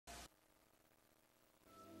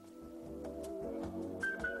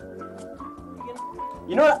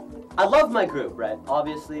You know what? I love my group, right?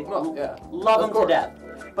 Obviously. Well, yeah. Love Of them to death.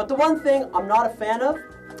 But the one thing I'm not a fan of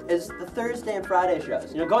is the Thursday and Friday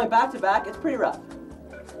shows. You know, going back to back, it's pretty rough.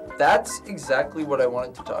 That's exactly what I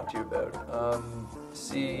wanted to talk to you about.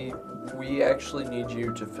 See, we actually need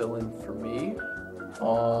you to fill in for me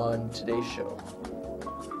on today's show.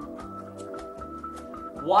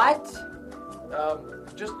 What?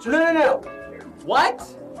 Just No. What?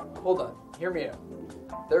 Hold on. Hear me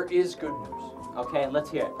out. There is good news. Okay, let's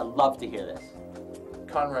hear it. I'd love to hear this.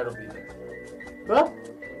 Conrad will be there. Huh?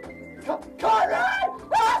 Conrad!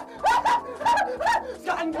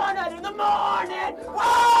 Scott and Conrad in the morning!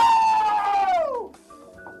 Whoa!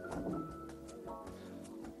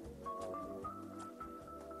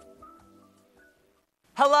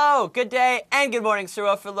 Hello, good day, and good morning, Sir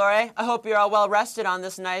Wilfrid Laurier. I hope you're all well rested on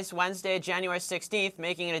this nice Wednesday, January 16th,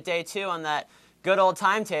 making it a day 2 on that good old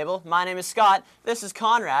timetable. My name is Scott, this is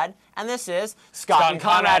Conrad, and this is Scott and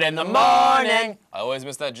Conrad in the morning. I always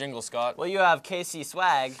miss that jingle, Scott. Well, you have KC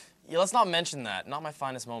swag. Yeah, let's not mention that. Not my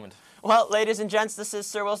finest moment. Well, ladies and gents, this is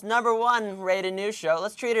Sir Will's #1 rated news show.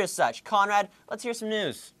 Let's treat it as such. Conrad, let's hear some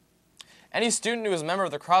news. Any student who was a member of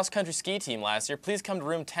the cross-country ski team last year, please come to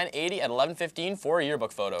room 1080 at 11:15 for a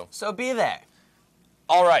yearbook photo. So be there.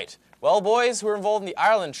 All right. Well, boys who were involved in the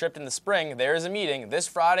Ireland trip in the spring, there is a meeting this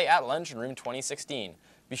Friday at lunch in room 2016.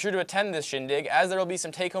 Be sure to attend this shindig, as there will be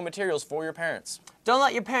some take-home materials for your parents. Don't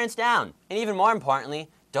let your parents down. And even more importantly,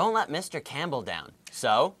 don't let Mr. Campbell down.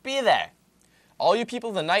 So be there. All you people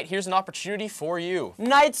of the night, here's an opportunity for you.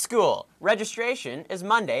 Night School. Registration is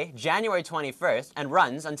Monday, January 21st, and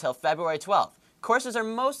runs until February 12th. Courses are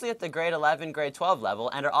mostly at the grade 11, grade 12 level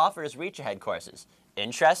and are offered as reach-ahead courses.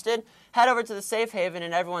 Interested? Head over to the Safe Haven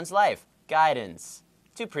in Everyone's Life, Guidance,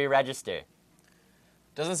 to pre-register.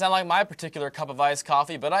 Doesn't sound like my particular cup of iced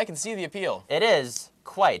coffee, but I can see the appeal. It is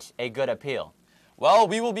quite a good appeal. Well,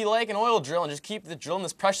 we will be like an oil drill and just keep the drilling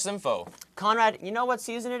this precious info. Conrad, you know what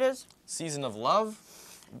season it is? Season of love?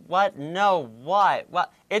 What? No, why?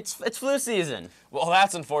 What? It's flu season. Well,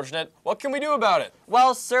 that's unfortunate. What can we do about it?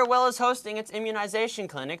 Well, Sir Will is hosting its immunization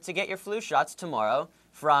clinic to get your flu shots tomorrow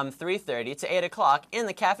from 3:30 to 8 o'clock in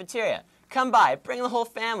the cafeteria. Come by, bring the whole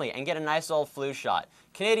family, and get a nice old flu shot.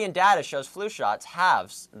 Canadian data shows flu shots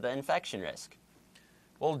halves the infection risk.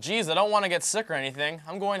 Well, geez, I don't want to get sick or anything.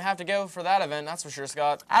 I'm going to have to go for that event, that's for sure,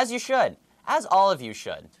 Scott. As you should. As all of you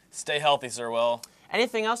should. Stay healthy, Sir Will.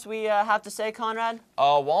 Anything else we have to say, Conrad?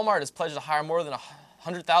 Walmart has pledged to hire more than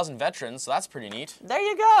 100,000 veterans, so that's pretty neat. There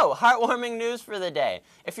you go. Heartwarming news for the day.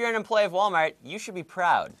 If you're an employee of Walmart, you should be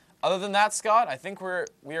proud. Other than that, Scott, I think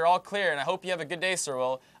we are all clear, and I hope you have a good day, Sir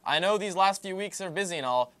Will. I know these last few weeks are busy and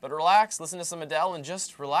all, but relax, listen to some Adele, and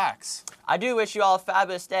just relax. I do wish you all a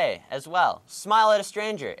fabulous day as well. Smile at a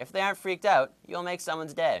stranger. If they aren't freaked out, you'll make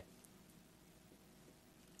someone's day.